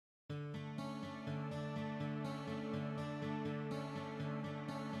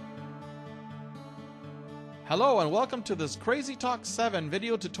Hello and welcome to this CrazyTalk7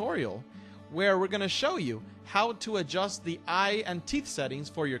 video tutorial where we're going to show you how to adjust the eye and teeth settings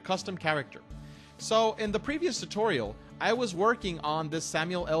for your custom character. So in the previous tutorial, I was working on this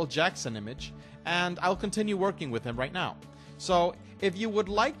Samuel L. Jackson image and I'll continue working with him right now. So if you would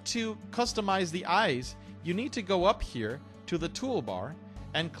like to customize the eyes, you need to go up here to the toolbar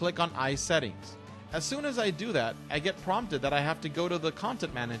and click on Eye Settings. As soon as I do that, I get prompted that I have to go to the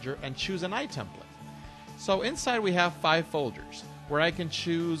Content Manager and choose an eye template. So inside we have 5 folders where I can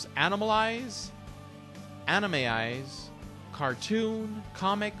choose animal eyes, anime eyes, cartoon,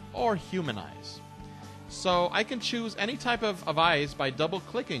 comic, or human eyes. So I can choose any type of eyes by double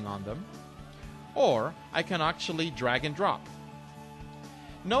clicking on them, or I can actually drag and drop.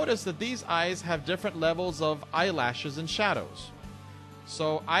 Notice that these eyes have different levels of eyelashes and shadows.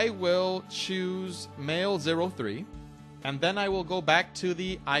 So I will choose male 03, and then I will go back to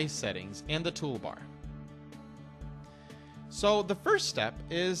the eye settings in the toolbar. So the first step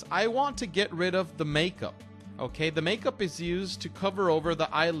is I want to get rid of the makeup. Okay, the makeup is used to cover over the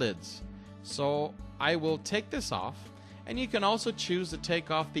eyelids. So I will take this off, and you can also choose to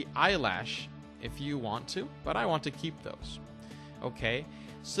take off the eyelash if you want to, but I want to keep those. Okay,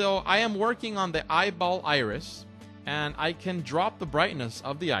 so I am working on the eyeball iris, and I can drop the brightness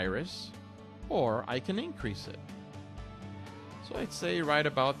of the iris, or I can increase it. So I'd say right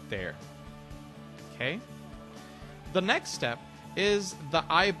about there. Okay. The next step is the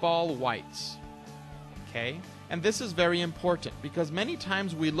eyeball whites. Okay, and this is very important because many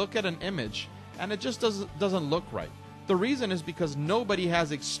times we look at an image and it just doesn't look right. The reason is because nobody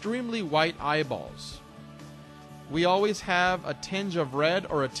has extremely white eyeballs. We always have a tinge of red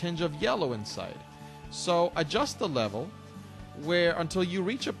or a tinge of yellow inside. So adjust the level until you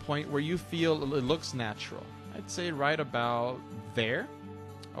reach a point where you feel it looks natural. I'd say right about there.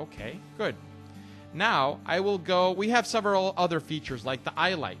 Okay, good. Now I will go, we have several other features like the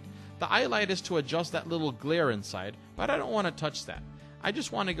eye light. The eye light is to adjust that little glare inside, but I don't want to touch that. I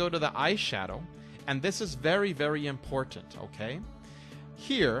just want to go to the eyeshadow, and this is very, very important, okay?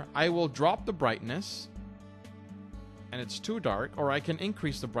 Here, I will drop the brightness, and it's too dark, or I can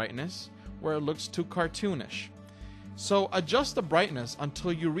increase the brightness where it looks too cartoonish. So adjust the brightness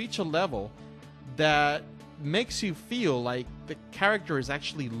until you reach a level that makes you feel like the character is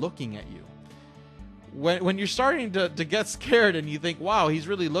actually looking at you. When you're starting to get scared and you think, wow, he's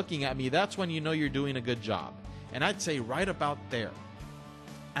really looking at me, that's when you know you're doing a good job. And I'd say right about there.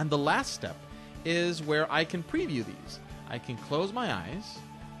 And the last step is where I can preview these. I can close my eyes,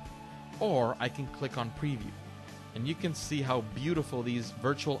 or I can click on preview. And you can see how beautiful these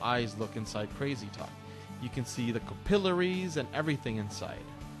virtual eyes look inside CrazyTalk. You can see the capillaries and everything inside.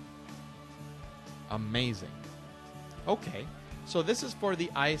 Amazing. Okay, so this is for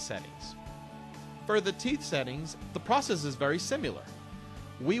the eye settings. For the teeth settings, the process is very similar.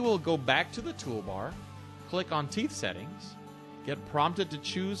 We will go back to the toolbar, click on Teeth Settings, get prompted to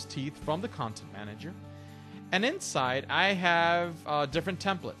choose teeth from the Content Manager, and inside I have different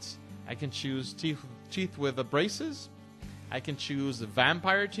templates. I can choose teeth with the braces, I can choose the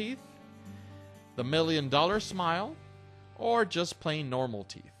vampire teeth, the $1 million smile, or just plain normal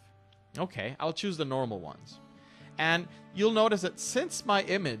teeth. Okay, I'll choose the normal ones. And you'll notice that since my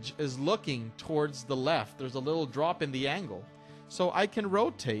image is looking towards the left, there's a little drop in the angle. So I can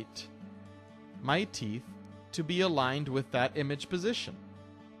rotate my teeth to be aligned with that image position.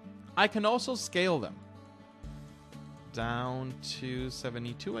 I can also scale them down to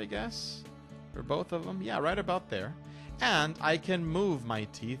 72, I guess, for both of them. Yeah, right about there. And I can move my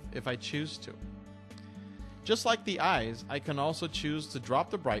teeth if I choose to. Just like the eyes, I can also choose to drop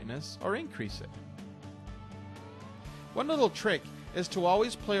the brightness or increase it. One little trick is to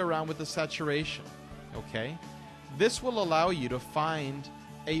always play around with the saturation, okay? This will allow you to find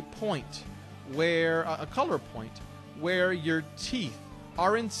a point where, a color point, where your teeth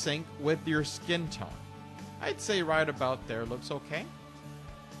are in sync with your skin tone. I'd say right about there looks okay.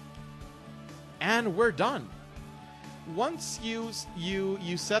 And we're done. Once you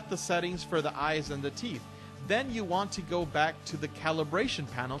set the settings for the eyes and the teeth, then you want to go back to the calibration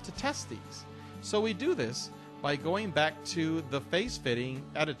panel to test these. So we do this by going back to the face fitting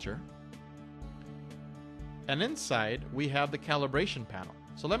editor, and inside we have the calibration panel.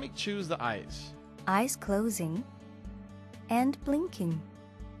 So let me choose the eyes. Eyes closing and blinking.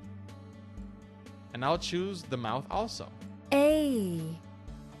 And I'll choose the mouth also. A,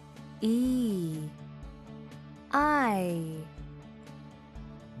 E, I.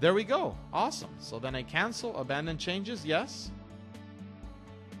 There we go. Awesome. So then I cancel, abandon changes, yes.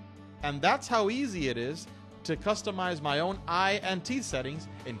 And that's how easy it is to customize my own eye and teeth settings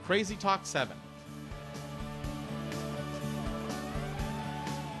in CrazyTalk7.